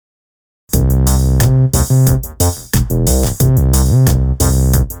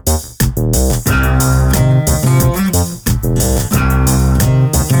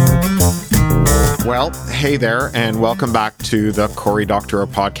Hey there, and welcome back to the Cory Doctorow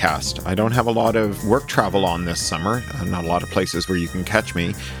podcast. I don't have a lot of work travel on this summer, not a lot of places where you can catch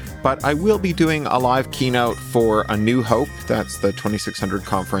me, but I will be doing a live keynote for A New Hope. That's the 2600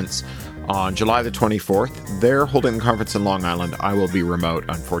 conference on July the 24th. They're holding the conference in Long Island. I will be remote,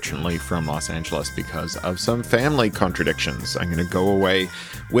 unfortunately, from Los Angeles because of some family contradictions. I'm going to go away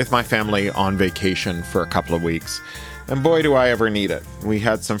with my family on vacation for a couple of weeks. And boy, do I ever need it. We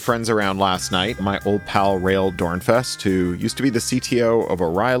had some friends around last night. My old pal, Rael Dornfest, who used to be the CTO of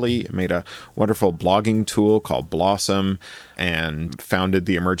O'Reilly, made a wonderful blogging tool called Blossom, and founded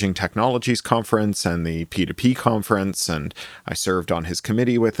the Emerging Technologies Conference and the P2P Conference, and I served on his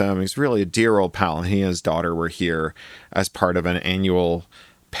committee with him. He's really a dear old pal, and he and his daughter were here as part of an annual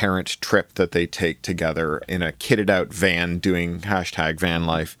parent trip that they take together in a kitted out van doing #van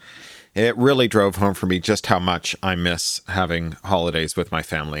life. It really drove home for me just how much I miss having holidays with my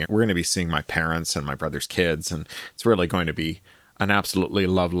family. We're going to be seeing my parents and my brother's kids, and it's really going to be an absolutely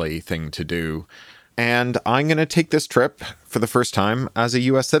lovely thing to do. And I'm going to take this trip for the first time as a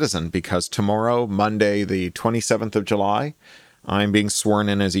U.S. citizen because tomorrow, Monday, the 27th of July, I'm being sworn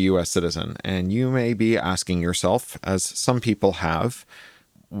in as a U.S. citizen. And you may be asking yourself, as some people have,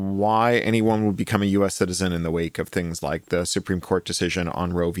 why anyone would become a U.S. citizen in the wake of things like the Supreme Court decision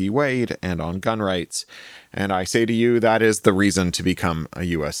on Roe v. Wade and on gun rights. And I say to you, that is the reason to become a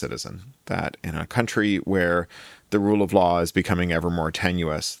U.S. citizen. That in a country where the rule of law is becoming ever more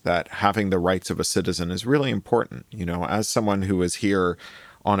tenuous, that having the rights of a citizen is really important. You know, as someone who was here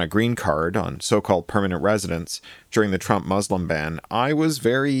on a green card, on so-called permanent residence during the Trump Muslim ban, I was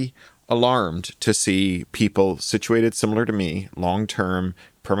very alarmed to see people situated similar to me, long-term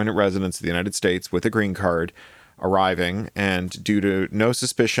permanent residents of the United States with a green card, arriving and due to no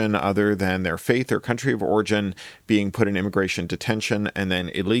suspicion other than their faith or country of origin being put in immigration detention and then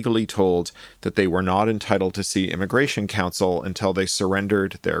illegally told that they were not entitled to see immigration counsel until they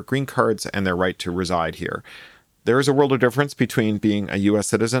surrendered their green cards and their right to reside here. There is a world of difference between being a U.S.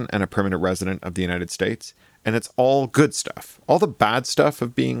 citizen and a permanent resident of the United States, and it's all good stuff. All the bad stuff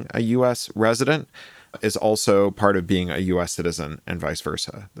of being a U.S. resident is also part of being a U.S. citizen and vice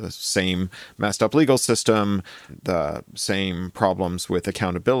versa. The same messed up legal system, the same problems with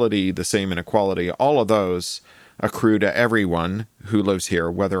accountability, the same inequality, all of those accrue to everyone who lives here,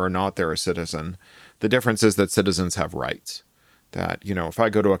 whether or not they're a citizen. The difference is that citizens have rights. That, you know, if I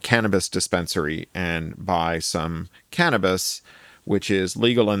go to a cannabis dispensary and buy some cannabis, which is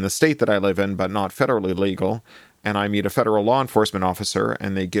legal in the state that I live in, but not federally legal, and I meet a federal law enforcement officer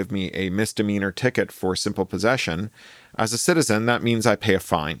and they give me a misdemeanor ticket for simple possession, as a citizen, that means I pay a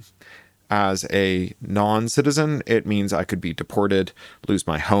fine. As a non-citizen, it means I could be deported, lose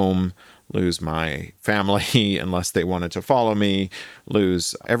my home, lose my family unless they wanted to follow me,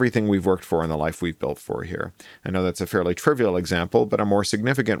 lose everything we've worked for and the life we've built for here. I know that's a fairly trivial example, but a more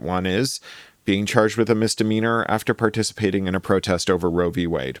significant one is being charged with a misdemeanor after participating in a protest over Roe v.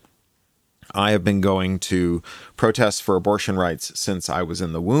 Wade. I have been going to protests for abortion rights since I was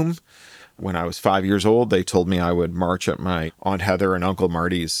in the womb. When I was 5 years old, they told me I would march at my Aunt Heather and Uncle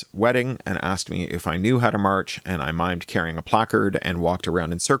Marty's wedding and asked me if I knew how to march, and I mimed carrying a placard and walked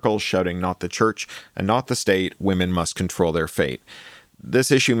around in circles shouting, "Not the church and not the state, women must control their fate."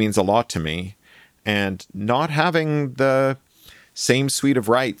 This issue means a lot to me, and not having the same suite of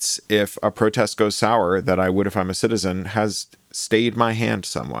rights if a protest goes sour that I would if I'm a citizen has stayed my hand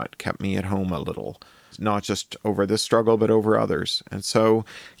somewhat, kept me at home a little, not just over this struggle, but over others. And so,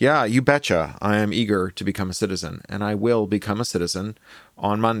 yeah, you betcha, I am eager to become a citizen, and I will become a citizen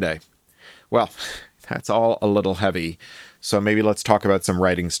on Monday. Well, that's all a little heavy, so maybe let's talk about some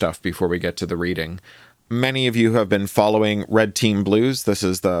writing stuff before we get to the reading. Many of you have been following Red Team Blues. This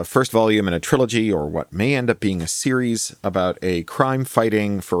is the first volume in a trilogy, or what may end up being a series, about a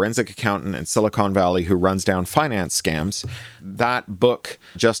crime-fighting forensic accountant in Silicon Valley who runs down finance scams. That book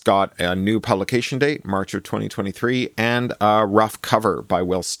just got a new publication date, March of 2023, and a rough cover by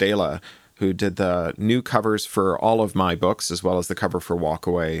Will Stala, who did the new covers for all of my books, as well as the cover for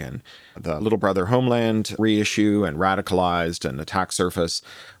Walkaway and the Little Brother Homeland reissue and Radicalized and Attack Surface.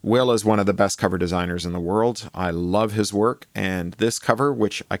 Will is one of the best cover designers in the world. I love his work, and this cover,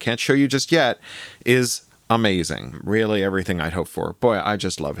 which I can't show you just yet, is amazing. Really everything I'd hoped for. Boy, I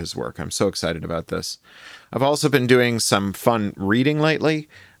just love his work. I'm so excited about this. I've also been doing some fun reading lately.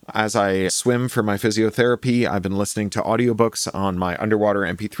 As I swim for my physiotherapy, I've been listening to audiobooks on my underwater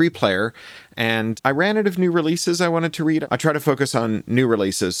MP3 player, and I ran out of new releases I wanted to read. I try to focus on new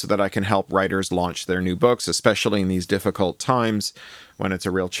releases so that I can help writers launch their new books, especially in these difficult times when it's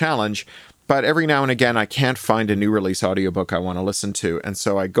a real challenge. But every now and again, I can't find a new release audiobook I want to listen to. And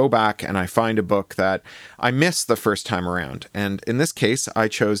so I go back and I find a book that I missed the first time around. And in this case, I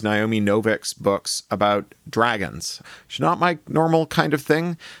chose Naomi Novik's books about dragons. It's not my normal kind of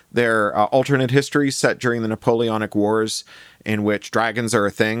thing. They're alternate histories set during the Napoleonic Wars, in which dragons are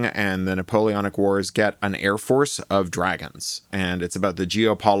a thing, and the Napoleonic Wars get an air force of dragons. And it's about the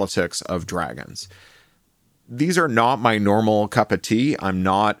geopolitics of dragons. These are not my normal cup of tea. I'm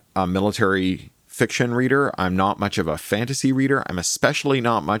not a military fiction reader. I'm not much of a fantasy reader. I'm especially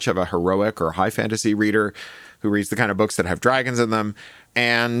not much of a heroic or high fantasy reader who reads the kind of books that have dragons in them.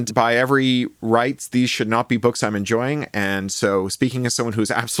 And by every rights, these should not be books I'm enjoying. And so, speaking as someone who's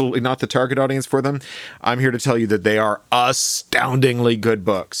absolutely not the target audience for them, I'm here to tell you that they are astoundingly good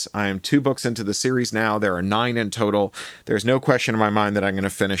books. I am 2 books into the series now. There are 9 in total. There's no question in my mind that I'm going to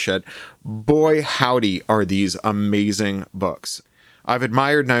finish it. Boy, howdy, are these amazing books. I've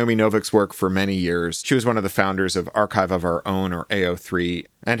admired Naomi Novik's work for many years. She was one of the founders of Archive of Our Own, or AO3,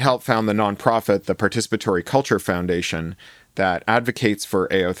 and helped found the nonprofit, the Participatory Culture Foundation, that advocates for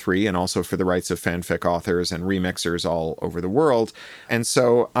AO3 and also for the rights of fanfic authors and remixers all over the world. And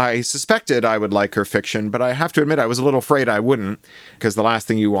so I suspected I would like her fiction, but I have to admit I was a little afraid I wouldn't, because the last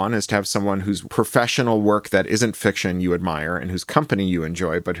thing you want is to have someone whose professional work that isn't fiction you admire and whose company you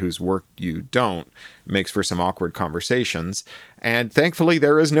enjoy, but whose work you don't, makes for some awkward conversations. And thankfully,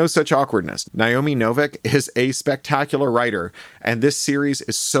 there is no such awkwardness. Naomi Novik is a spectacular writer, and this series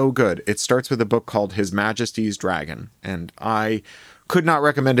is so good. It starts with a book called His Majesty's Dragon, and I could not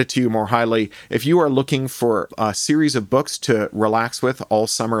recommend it to you more highly. If you are looking for a series of books to relax with all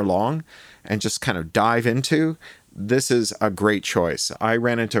summer long and just kind of dive into, this is a great choice. I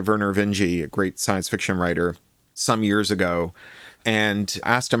ran into Werner Vinge, a great science fiction writer, some years ago, and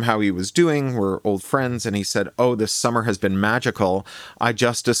asked him how he was doing. We're old friends, and he said, "Oh, this summer has been magical. I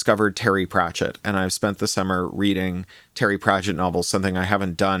just discovered Terry Pratchett, and I've spent the summer reading Terry Pratchett novels, something I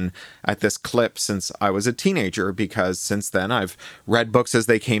haven't done at this clip since I was a teenager, because since then I've read books as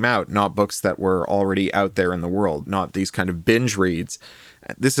they came out, not books that were already out there in the world, not these kind of binge reads."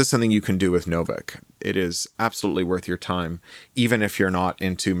 This is something you can do with Novik. It is absolutely worth your time, even if you're not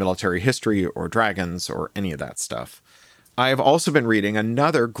into military history or dragons or any of that stuff. I have also been reading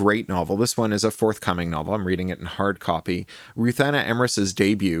another great novel. This one is a forthcoming novel. I'm reading it in hard copy. Ruthanna Emrys's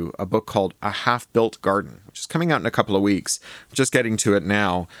debut, a book called A Half-Built Garden, which is coming out in a couple of weeks. I'm just getting to it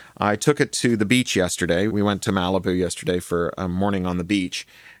now. I took it to the beach yesterday. We went to Malibu yesterday for a morning on the beach.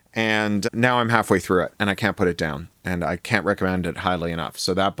 And now I'm halfway through it, and I can't put it down, and I can't recommend it highly enough.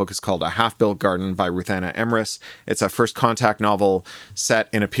 So that book is called A Half-Built Garden by Ruthanna Emrys. It's a first contact novel set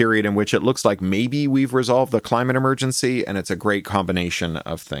in a period in which it looks like maybe we've resolved the climate emergency, and it's a great combination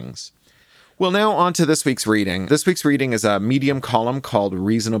of things. Well, now on to this week's reading. This week's reading is a Medium column called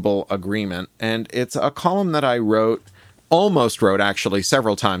Reasonable Agreement, and it's a column that I almost wrote actually,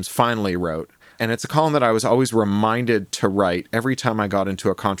 several times, finally wrote. And it's a column that I was always reminded to write every time I got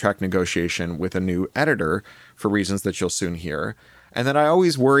into a contract negotiation with a new editor, for reasons that you'll soon hear. And that I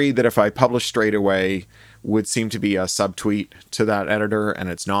always worried that if I published straight away would seem to be a subtweet to that editor, and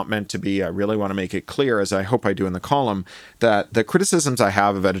it's not meant to be. I really want to make it clear, as I hope I do in the column, that the criticisms I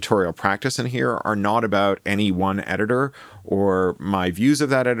have of editorial practice in here are not about any one editor or my views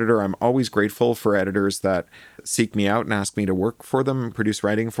of that editor. I'm always grateful for editors that seek me out and ask me to work for them, produce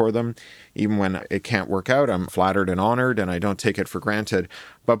writing for them. Even when it can't work out, I'm flattered and honored, and I don't take it for granted.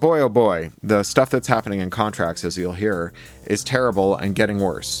 But boy, oh boy, the stuff that's happening in contracts, as you'll hear, is terrible and getting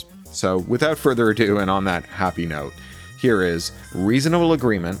worse. So without further ado, and on that happy note, here is Reasonable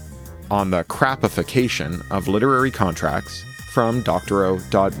Agreement on the Crapification of Literary Contracts from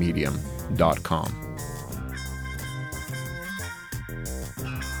doctoro.medium.com.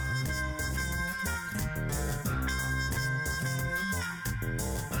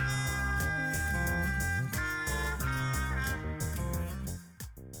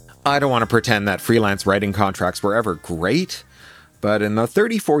 I don't want to pretend that freelance writing contracts were ever great, but in the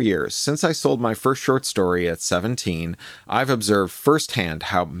 34 years since I sold my first short story at 17, I've observed firsthand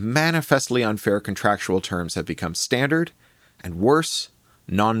how manifestly unfair contractual terms have become standard, and worse,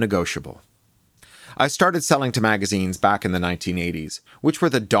 non-negotiable. I started selling to magazines back in the 1980s, which were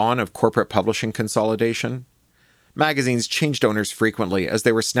the dawn of corporate publishing consolidation. Magazines changed owners frequently as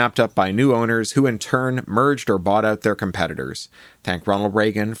they were snapped up by new owners who in turn merged or bought out their competitors. Thank Ronald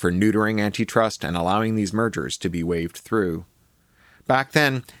Reagan for neutering antitrust and allowing these mergers to be waved through. Back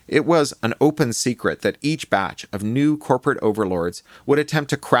then, it was an open secret that each batch of new corporate overlords would attempt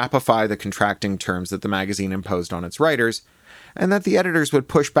to crapify the contracting terms that the magazine imposed on its writers, and that the editors would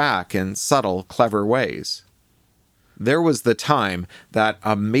push back in subtle, clever ways. there was the time that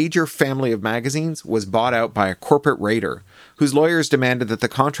a major family of magazines was bought out by a corporate raider, whose lawyers demanded that the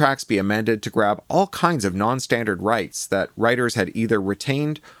contracts be amended to grab all kinds of non-standard rights that writers had either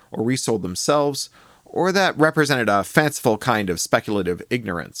retained or resold themselves, or that represented a fanciful kind of speculative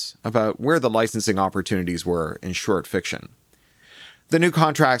ignorance about where the licensing opportunities were in short fiction. The new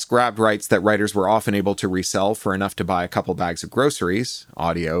contracts grabbed rights that writers were often able to resell for enough to buy a couple bags of groceries,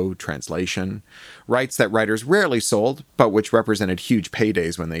 audio, translation, rights that writers rarely sold, but which represented huge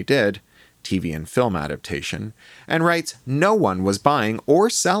paydays when they did, TV and film adaptation, and rights no one was buying or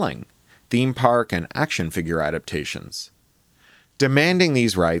selling, theme park and action figure adaptations. Demanding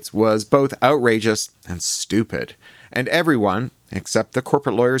these rights was both outrageous and stupid, and everyone, except the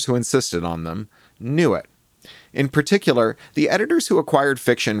corporate lawyers who insisted on them, knew it. In particular, the editors who acquired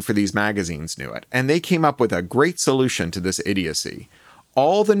fiction for these magazines knew it, and they came up with a great solution to this idiocy.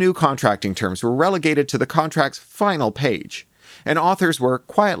 All the new contracting terms were relegated to the contract's final page, and authors were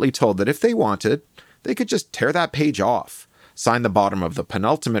quietly told that if they wanted, they could just tear that page off, sign the bottom of the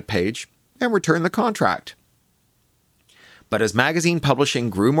penultimate page, and return the contract. But as magazine publishing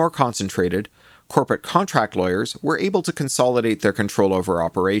grew more concentrated, corporate contract lawyers were able to consolidate their control over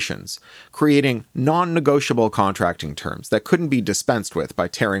operations, creating non-negotiable contracting terms that couldn't be dispensed with by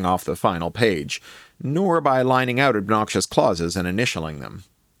tearing off the final page, nor by lining out obnoxious clauses and initialing them.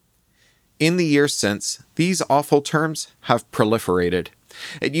 In the years since, these awful terms have proliferated.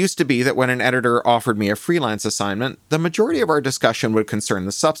 It used to be that when an editor offered me a freelance assignment, the majority of our discussion would concern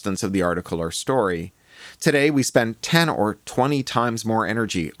the substance of the article or story. Today, we spend 10 or 20 times more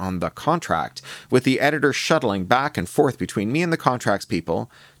energy on the contract, with the editor shuttling back and forth between me and the contracts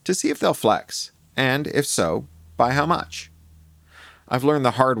people to see if they'll flex, and if so, by how much. I've learned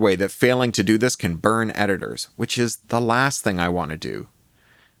the hard way that failing to do this can burn editors, which is the last thing I want to do.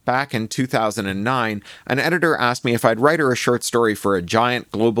 Back in 2009, an editor asked me if I'd write her a short story for a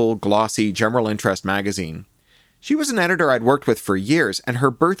giant, global, glossy, general interest magazine. She was an editor I'd worked with for years, and her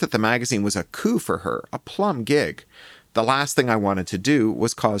berth at the magazine was a coup for her, a plum gig. The last thing I wanted to do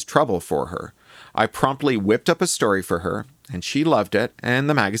was cause trouble for her. I promptly whipped up a story for her, and she loved it, and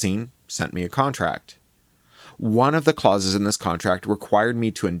the magazine sent me a contract. One of the clauses in this contract required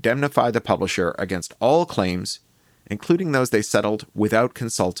me to indemnify the publisher against all claims, including those they settled without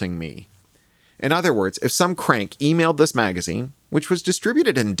consulting me. In other words, if some crank emailed this magazine, which was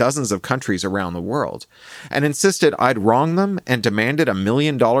distributed in dozens of countries around the world, and insisted I'd wronged them and demanded $1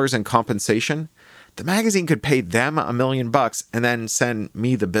 million in compensation, the magazine could pay them $1 million and then send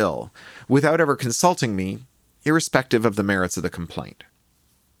me the bill, without ever consulting me, irrespective of the merits of the complaint.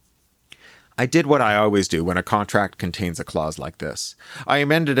 I did what I always do when a contract contains a clause like this. I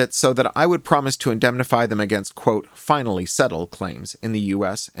amended it so that I would promise to indemnify them against, quote, finally settled claims in the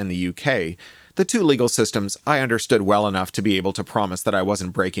US and the UK, the two legal systems I understood well enough to be able to promise that I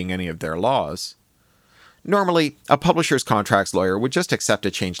wasn't breaking any of their laws. Normally, a publisher's contracts lawyer would just accept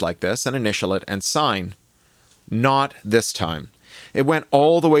a change like this and initial it and sign. Not this time. It went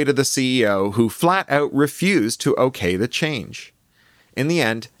all the way to the CEO, who flat out refused to okay the change. In the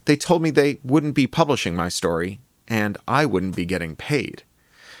end, they told me they wouldn't be publishing my story, and I wouldn't be getting paid.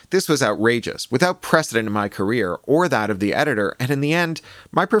 This was outrageous, without precedent in my career or that of the editor, and in the end,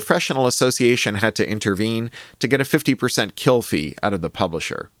 my professional association had to intervene to get a 50% kill fee out of the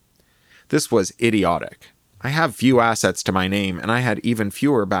publisher. This was idiotic. I have few assets to my name, and I had even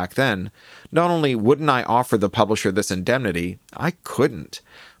fewer back then. Not only wouldn't I offer the publisher this indemnity, I couldn't.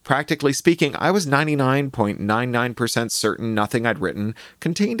 Practically speaking, I was 99.99% certain nothing I'd written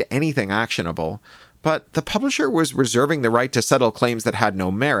contained anything actionable, but the publisher was reserving the right to settle claims that had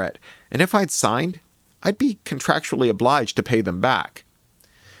no merit, and if I'd signed, I'd be contractually obliged to pay them back.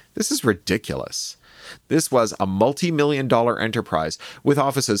 This is ridiculous. This was a multi-million-dollar enterprise with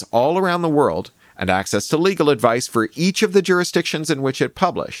offices all around the world and access to legal advice for each of the jurisdictions in which it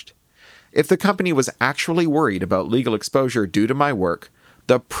published. If the company was actually worried about legal exposure due to my work,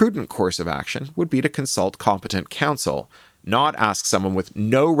 the prudent course of action would be to consult competent counsel, not ask someone with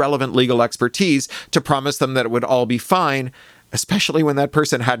no relevant legal expertise to promise them that it would all be fine, especially when that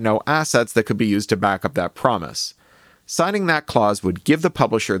person had no assets that could be used to back up that promise. Signing that clause would give the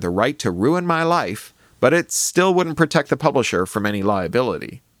publisher the right to ruin my life, but it still wouldn't protect the publisher from any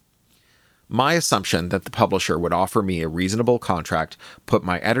liability. My assumption that the publisher would offer me a reasonable contract put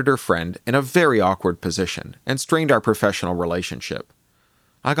my editor friend in a very awkward position and strained our professional relationship.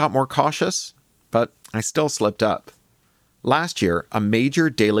 I got more cautious, but I still slipped up. Last year, a major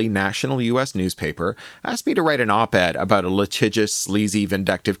daily national U.S. newspaper asked me to write an op-ed about a litigious, sleazy,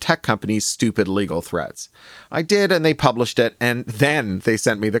 vindictive tech company's stupid legal threats. I did, and they published it, and then they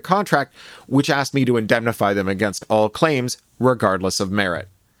sent me the contract, which asked me to indemnify them against all claims, regardless of merit.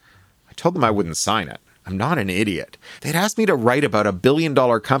 I told them I wouldn't sign it. I'm not an idiot. They'd asked me to write about a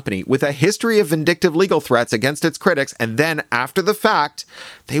billion-dollar company with a history of vindictive legal threats against its critics, and then, after the fact,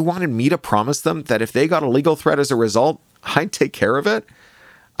 they wanted me to promise them that if they got a legal threat as a result, I'd take care of it?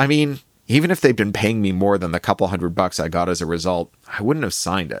 I mean, even if they'd been paying me more than the couple $100 I got as a result, I wouldn't have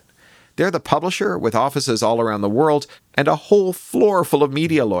signed it. They're the publisher with offices all around the world and a whole floor full of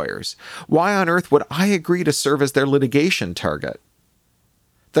media lawyers. Why on earth would I agree to serve as their litigation target?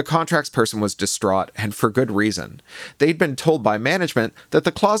 The contracts person was distraught, and for good reason. They'd been told by management that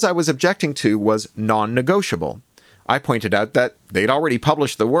the clause I was objecting to was non-negotiable. I pointed out that they'd already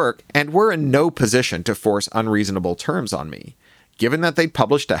published the work and were in no position to force unreasonable terms on me. Given that they'd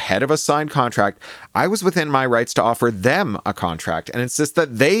published ahead of a signed contract, I was within my rights to offer them a contract and insist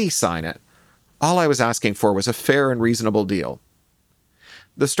that they sign it. All I was asking for was a fair and reasonable deal.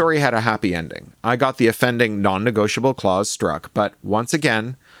 The story had a happy ending. I got the offending non-negotiable clause struck, but once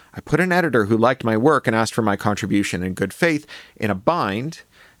again, I put an editor who liked my work and asked for my contribution in good faith in a bind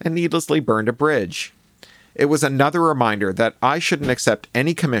and needlessly burned a bridge. It was another reminder that I shouldn't accept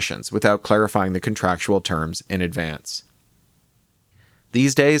any commissions without clarifying the contractual terms in advance.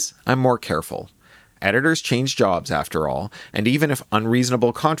 These days, I'm more careful. Editors change jobs, after all, and even if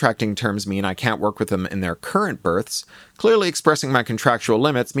unreasonable contracting terms mean I can't work with them in their current berths, clearly expressing my contractual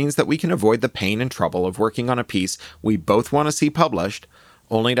limits means that we can avoid the pain and trouble of working on a piece we both want to see published,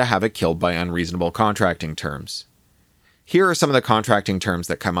 only to have it killed by unreasonable contracting terms. Here are some of the contracting terms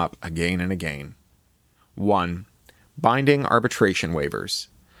that come up again and again. 1. Binding arbitration waivers.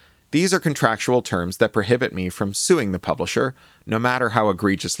 These are contractual terms that prohibit me from suing the publisher, no matter how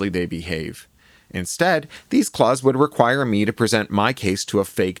egregiously they behave. Instead, these clauses would require me to present my case to a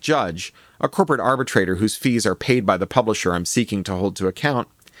fake judge, a corporate arbitrator whose fees are paid by the publisher I'm seeking to hold to account,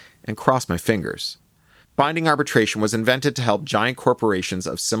 and cross my fingers. Binding arbitration was invented to help giant corporations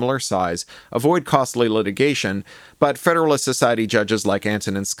of similar size avoid costly litigation, but Federalist Society judges like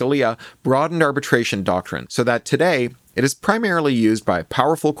Antonin Scalia broadened arbitration doctrine so that today it is primarily used by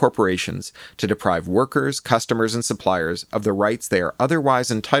powerful corporations to deprive workers, customers, and suppliers of the rights they are otherwise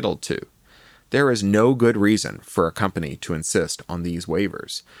entitled to. There is no good reason for a company to insist on these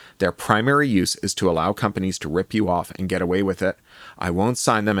waivers. Their primary use is to allow companies to rip you off and get away with it. I won't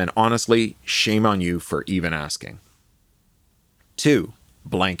sign them, and honestly, shame on you for even asking. 2.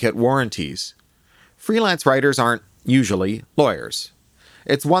 Blanket warranties. Freelance writers aren't, usually, lawyers.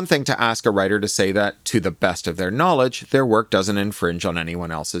 It's one thing to ask a writer to say that, to the best of their knowledge, their work doesn't infringe on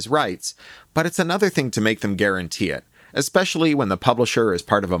anyone else's rights, but it's another thing to make them guarantee it, especially when the publisher is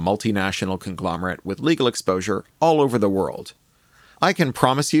part of a multinational conglomerate with legal exposure all over the world. I can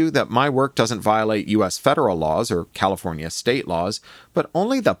promise you that my work doesn't violate U.S. federal laws or California state laws, but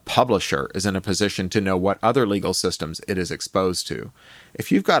only the publisher is in a position to know what other legal systems it is exposed to.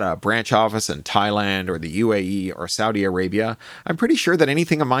 If you've got a branch office in Thailand or the UAE or Saudi Arabia, I'm pretty sure that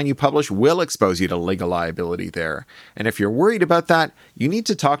anything of mine you publish will expose you to legal liability there. And if you're worried about that, you need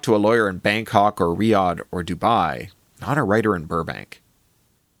to talk to a lawyer in Bangkok or Riyadh or Dubai, not a writer in Burbank.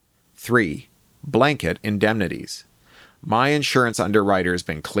 3. Blanket indemnities. My insurance underwriter has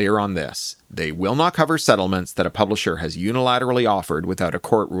been clear on this. They will not cover settlements that a publisher has unilaterally offered without a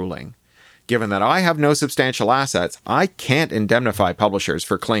court ruling. Given that I have no substantial assets, I can't indemnify publishers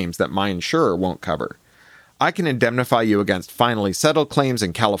for claims that my insurer won't cover. I can indemnify you against finally settled claims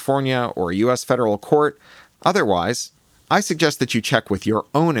in California or a U.S. federal court. Otherwise, I suggest that you check with your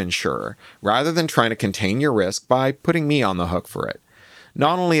own insurer, rather than trying to contain your risk by putting me on the hook for it.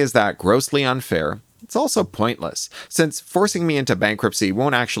 Not only is that grossly unfair, it's also pointless, since forcing me into bankruptcy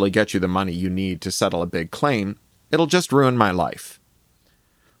won't actually get you the money you need to settle a big claim. It'll just ruin my life.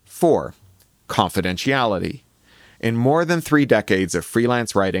 4. Confidentiality. In more than 3 decades of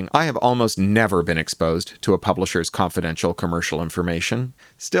freelance writing, I have almost never been exposed to a publisher's confidential commercial information.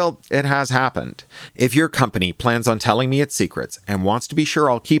 Still, it has happened. If your company plans on telling me its secrets and wants to be sure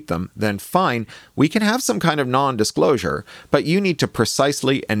I'll keep them, then fine, we can have some kind of non-disclosure, but you need to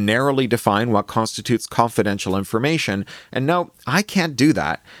precisely and narrowly define what constitutes confidential information. And no, I can't do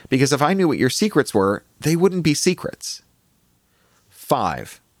that, because if I knew what your secrets were, they wouldn't be secrets.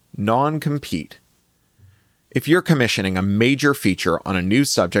 5. Non-compete. If you're commissioning a major feature on a new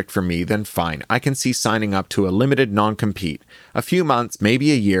subject for me, then fine, I can see signing up to a limited non-compete, a few months,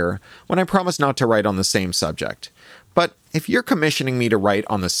 maybe a year, when I promise not to write on the same subject. But if you're commissioning me to write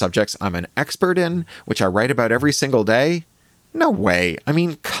on the subjects I'm an expert in, which I write about every single day, No way. I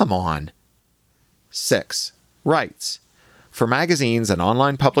mean, come on. 6. Rights. For magazines and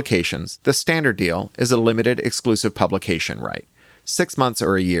online publications, the standard deal is a limited exclusive publication right. 6 months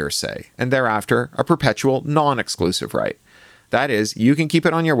or a year, say, and thereafter a perpetual non-exclusive right. That is, you can keep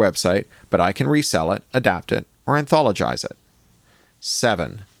it on your website, but I can resell it, adapt it, or anthologize it.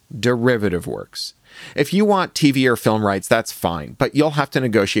 7. Derivative works. If you want TV or film rights, that's fine, but you'll have to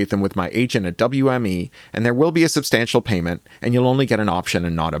negotiate them with my agent at WME, and there will be a substantial payment, and you'll only get an option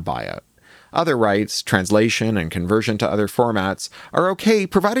and not a buyout. Other rights, translation and conversion to other formats, are okay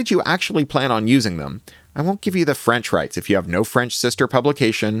provided you actually plan on using them. I won't give you the French rights if you have no French sister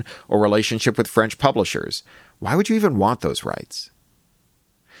publication or relationship with French publishers. Why would you even want those rights?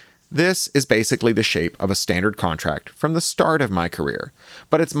 This is basically the shape of a standard contract from the start of my career,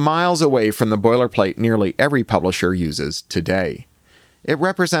 but it's miles away from the boilerplate nearly every publisher uses today. It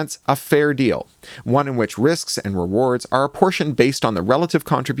represents a fair deal, one in which risks and rewards are apportioned based on the relative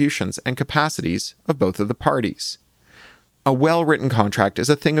contributions and capacities of both of the parties. A well-written contract is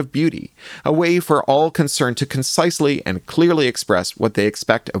a thing of beauty, a way for all concerned to concisely and clearly express what they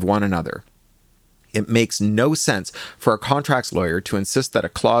expect of one another. It makes no sense for a contracts lawyer to insist that a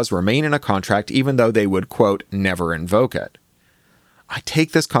clause remain in a contract even though they would, quote, never invoke it. I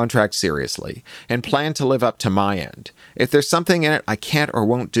take this contract seriously and plan to live up to my end. If there's something in it I can't or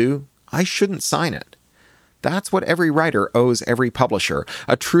won't do, I shouldn't sign it. That's what every writer owes every publisher,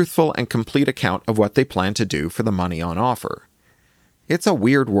 a truthful and complete account of what they plan to do for the money on offer. It's a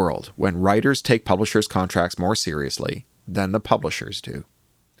weird world when writers take publishers' contracts more seriously than the publishers do.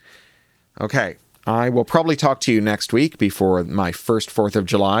 Okay. I will probably talk to you next week before my first 4th of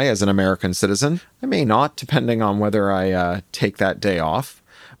July as an American citizen. I may not, depending on whether I take that day off.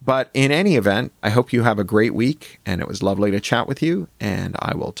 But in any event, I hope you have a great week, and it was lovely to chat with you, and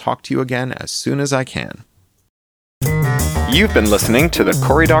I will talk to you again as soon as I can. You've been listening to the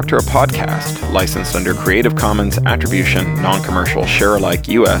Cory Doctorow Podcast, licensed under Creative Commons Attribution, Non-Commercial, Share-alike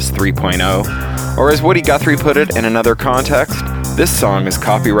US 3.0, or as Woody Guthrie put it in another context, this song is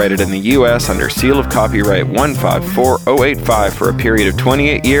copyrighted in the U.S. under seal of copyright 154085 for a period of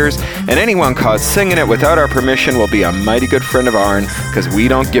 28 years, and anyone caught singing it without our permission will be a mighty good friend of ourn, because we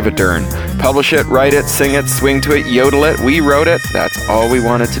don't give a darn. Publish it, write it, sing it, swing to it, yodel it, we wrote it, that's all we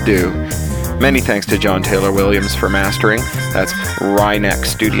wanted to do. Many thanks to John Taylor Williams for mastering. That's Ryneck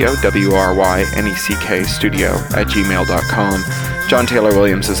Studio, WRYNECK Studio @gmail.com. John Taylor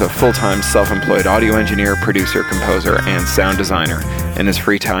Williams is a full-time self-employed audio engineer, producer, composer, and sound designer. In his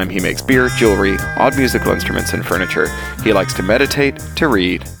free time, he makes beer, jewelry, odd musical instruments, and furniture. He likes to meditate, to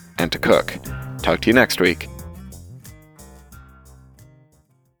read, and to cook. Talk to you next week.